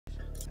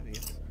you.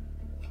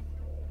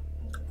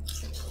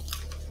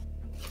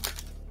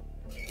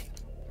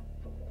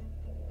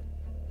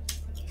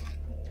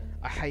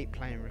 I hate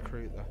playing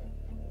recruit though.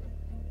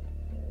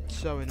 It's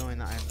so annoying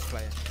that I have to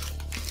play it.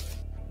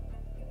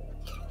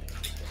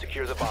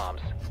 Secure the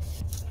bombs.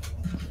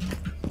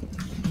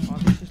 Oh,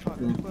 this is like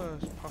the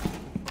worst possible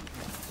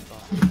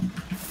fucking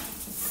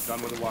start.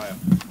 Done with the wire.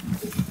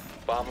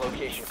 Bomb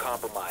location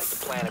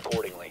compromised. Plan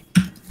accordingly.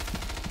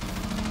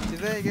 Do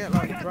they get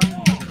like drones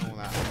and all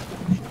that?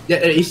 Yeah,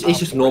 it's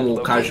just normal,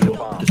 casual.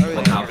 Just Oh,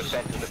 on yeah. house.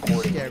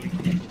 Scary.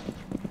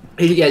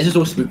 Yeah, it's just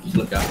all spooky to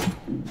look at.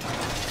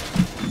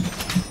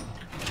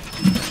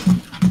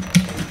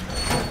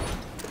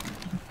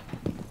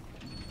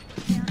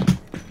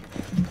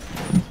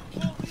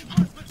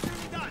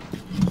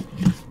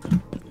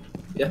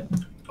 Yeah.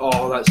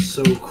 Oh, that's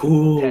so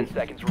cool. 10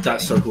 seconds remaining.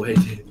 That's so cool,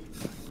 HATI.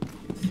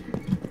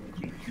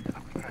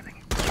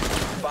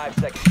 5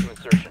 seconds to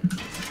insertion.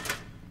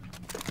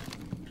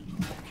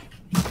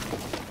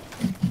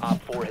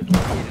 Op 4 has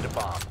located a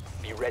bomb.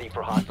 Be ready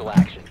for hostile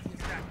action.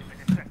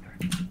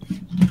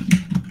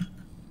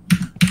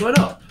 Why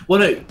not? Well,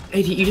 no,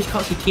 HATI, you just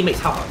can't see teammates'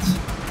 hearts.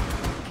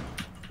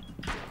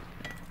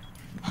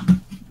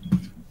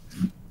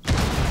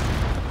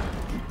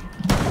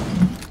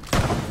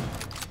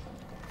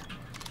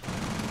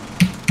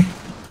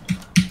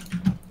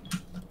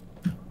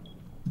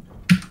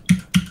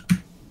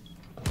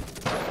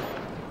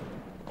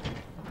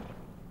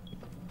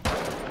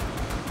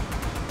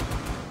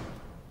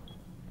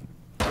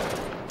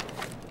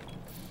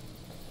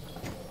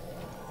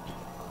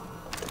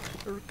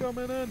 They're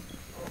coming in.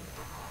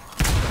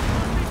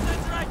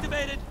 Sensor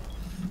activated.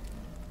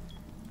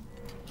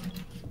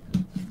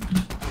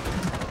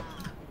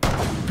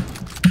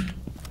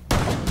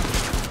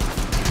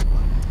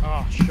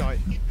 Oh, shite.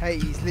 Hey,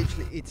 he's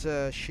literally, it's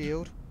a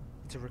shield.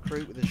 It's a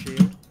recruit with a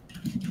shield.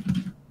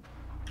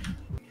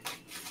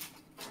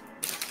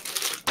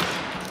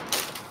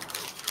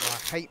 Oh,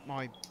 I hate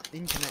my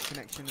internet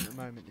connection at the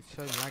moment. It's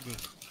so laggy.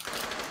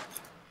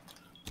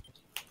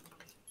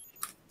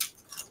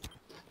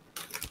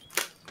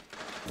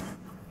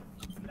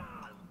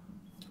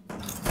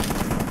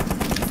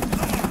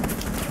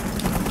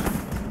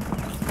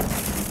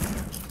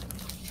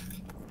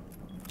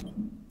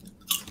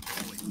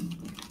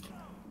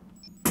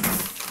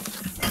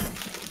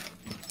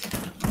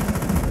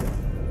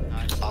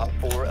 Op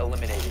 4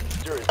 eliminated.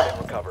 Sir has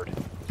been recovered.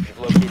 You've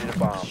located a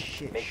bomb.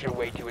 Shit, Make shit. your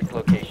way to its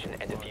location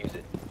and defuse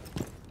it.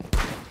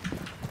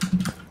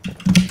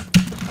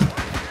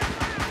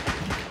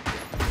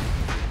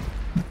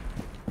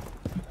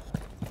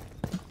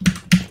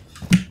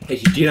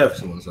 HATI, do you know if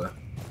someone's there?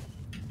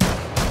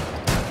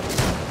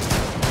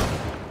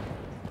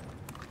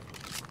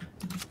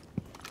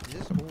 Is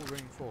this all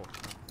ring 4?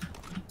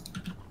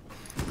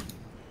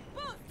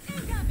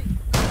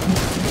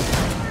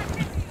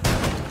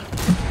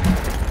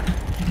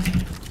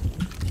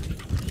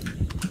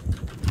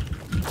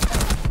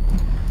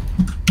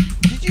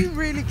 Did you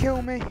really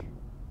kill me?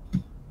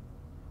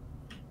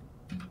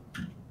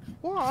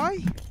 Why?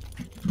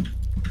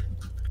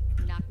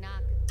 Knock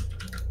knock.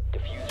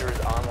 Diffuser is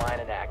online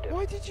and active.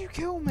 Why did you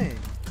kill me?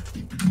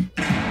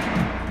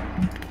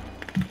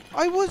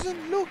 I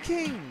wasn't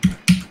looking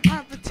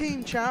at the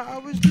team chat, I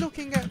was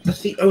looking at...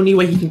 That's the only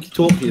way he can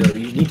talk to you, though.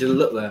 You need to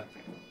look there.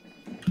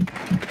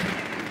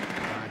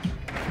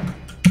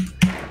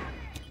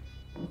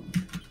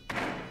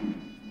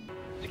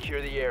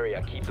 Secure the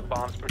area. Keep the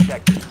bombs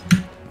protected.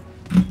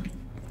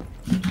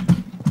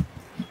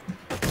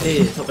 Hey,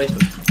 it's not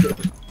basement.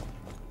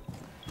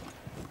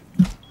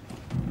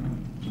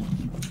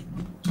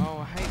 Oh,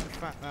 I hate the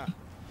fact that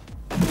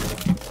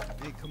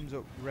it comes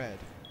up red.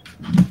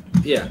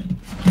 Yeah.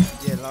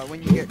 Yeah, like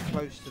when you get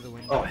close to the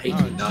window. Oh,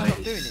 HATI, it's nice.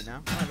 Stop doing it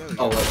now. Oh, there we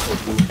Oh, go. that's so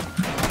cool.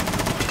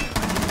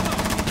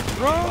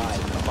 Advise,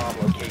 the bomb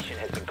location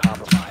has been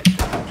compromised.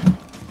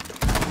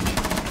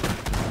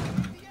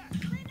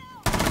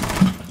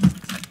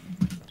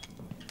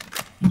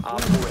 Op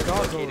 4 has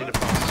located a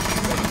bomb.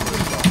 Ready for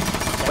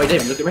assault. Wait,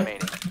 David, look at me.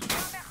 Remaining.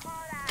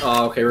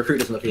 Oh, okay, recruit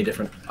doesn't look any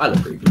different. I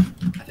look pretty good,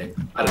 I think.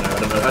 I don't know,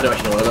 I don't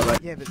actually know what I look like.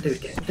 Yeah, but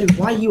David,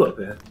 why are you up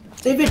here?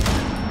 David!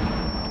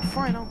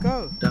 fine, I'll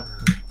go. No.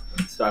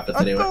 Sorry for that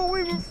I anyway. thought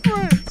we were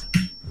friends.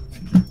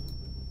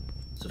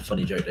 It's a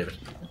funny joke, David.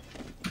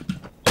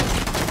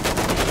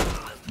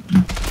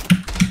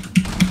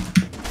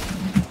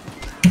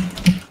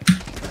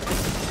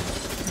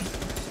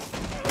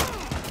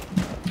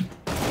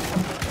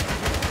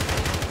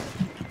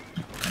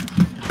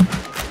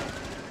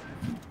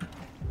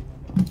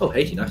 Oh,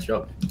 HATI, nice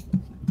job.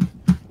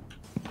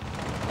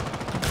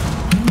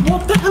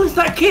 What the hell is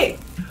that kick?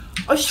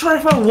 I was just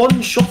trying to find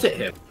one shot at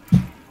him.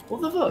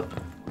 What the fuck?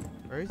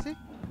 Where is he?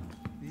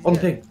 He's On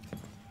dead. ping.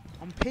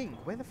 On ping?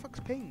 Where the fuck's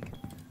ping?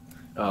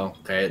 Oh,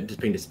 okay, it just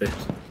pinged his space.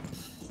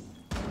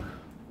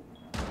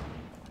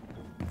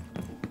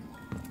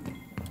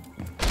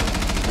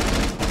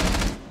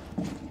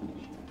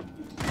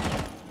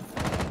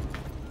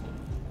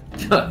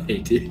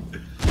 HATI.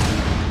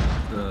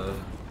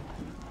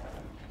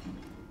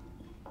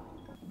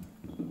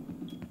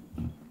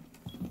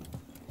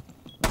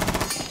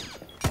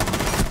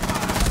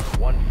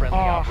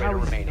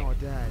 How is he remaining. not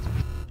dead?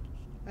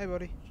 Hey,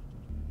 buddy.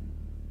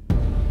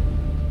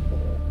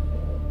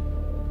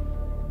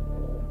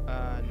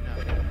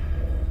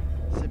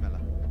 No. Similar,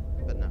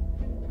 but no.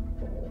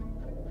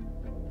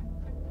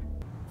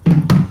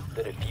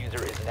 The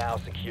diffuser is now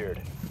secured.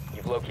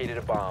 You've located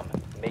a bomb.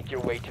 Make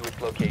your way to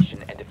its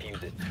location and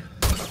defuse it.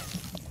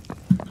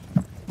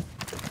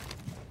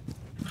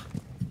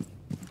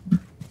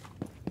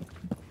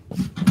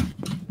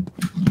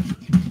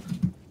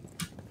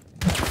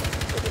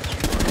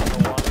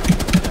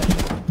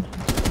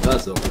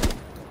 That's all.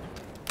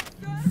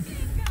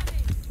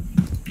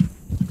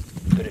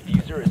 The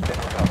diffuser has been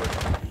recovered.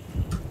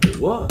 Wait,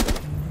 what?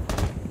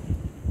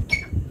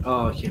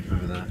 Oh, I can't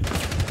remember that.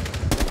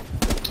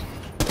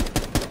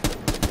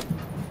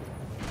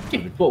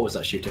 David, what was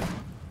that shooting?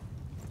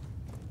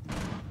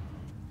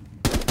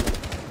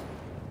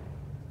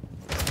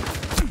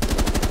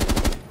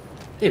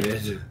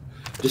 David,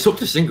 just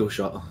hooked a single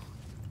shot.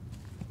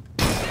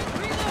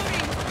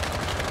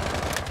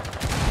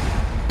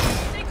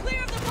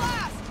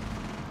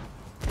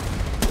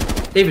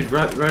 David,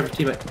 right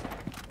teammate.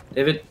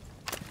 David,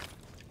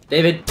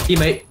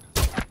 teammate.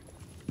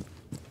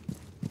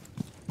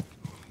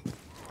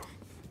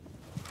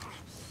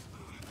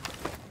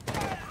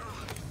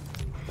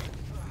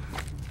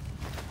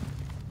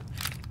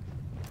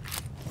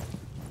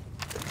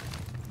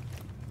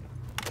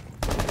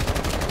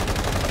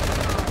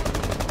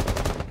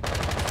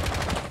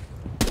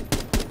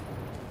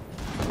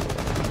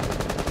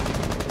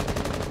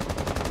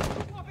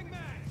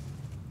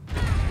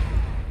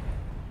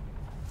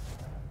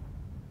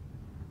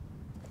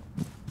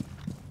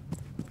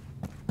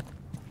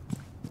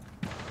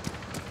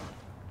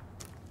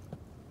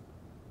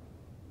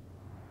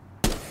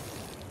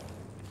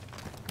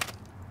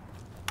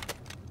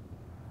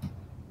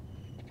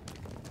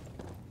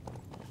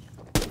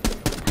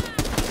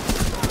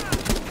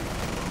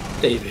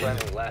 David,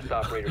 Friendly, last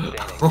operator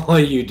standing. what are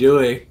you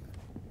doing?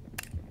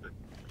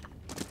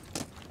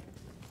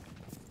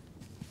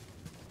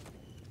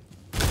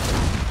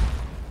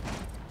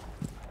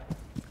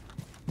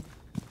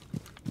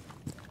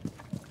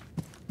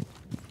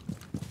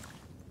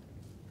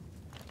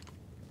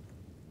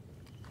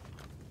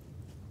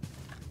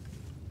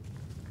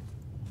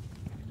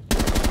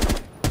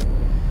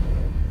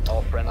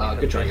 All friendlies have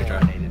good try, been good try.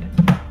 eliminated.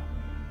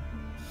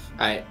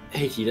 Alright,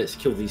 HATI, let's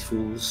kill these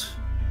fools.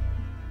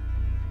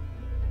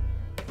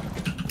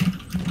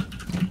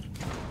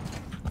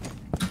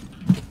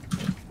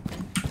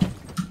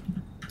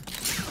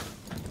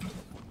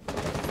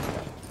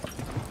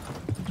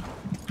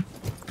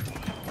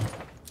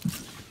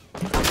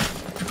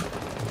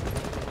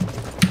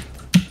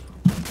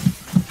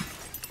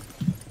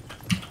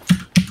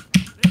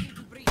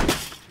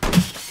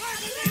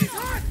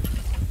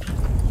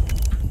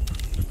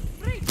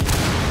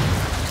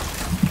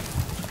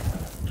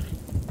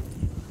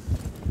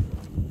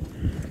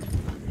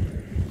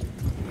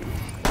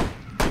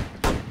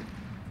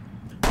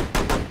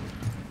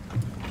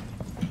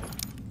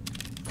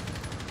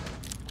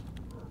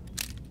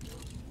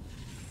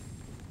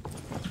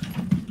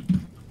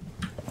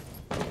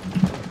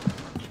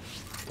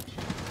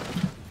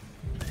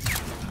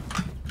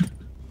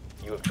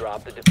 You have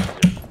dropped the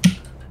diffuser.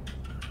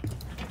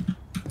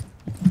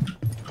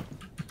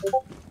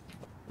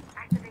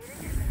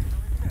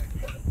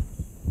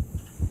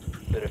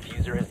 The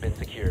diffuser has been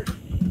secured.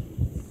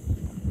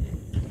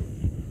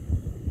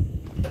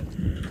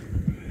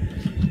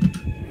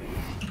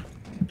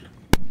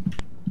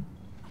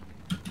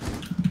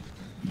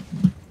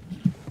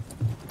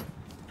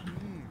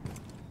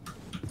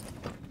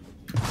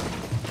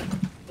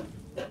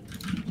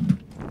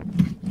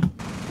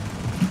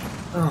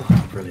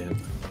 Oh, brilliant.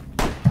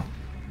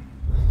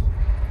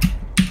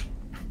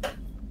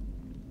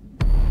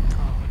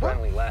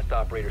 Friendly, last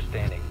operator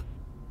standing.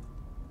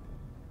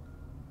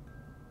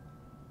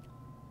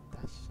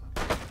 That's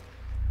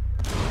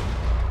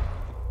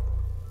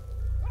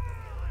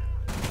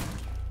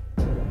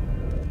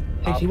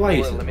HATI, Op why are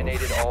you 4 so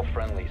eliminated all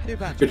friendlies. too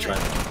bad. Good try.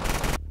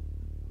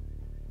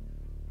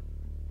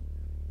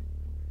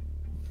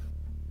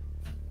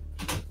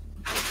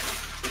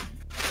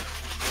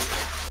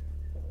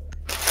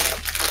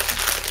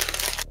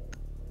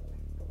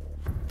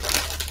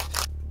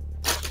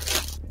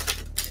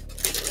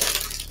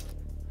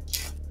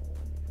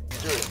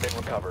 Diffuser has been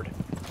recovered.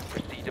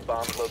 Proceed to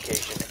bomb's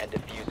location and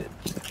defuse it.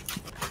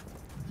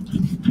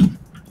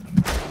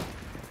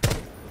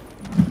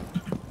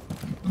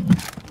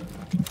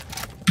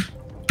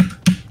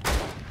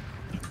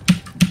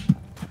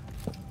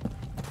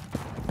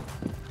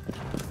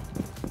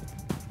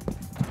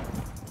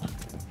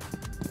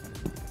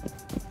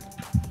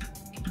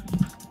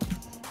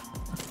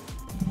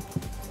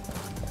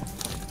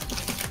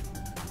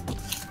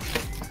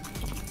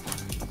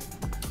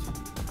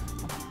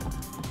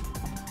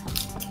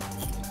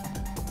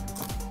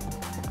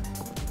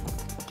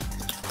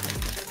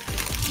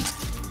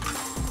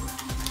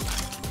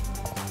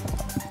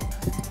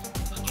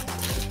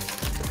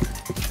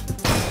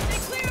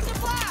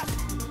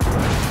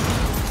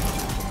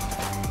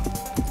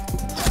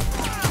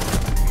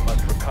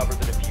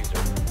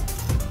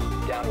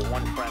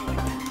 friendly.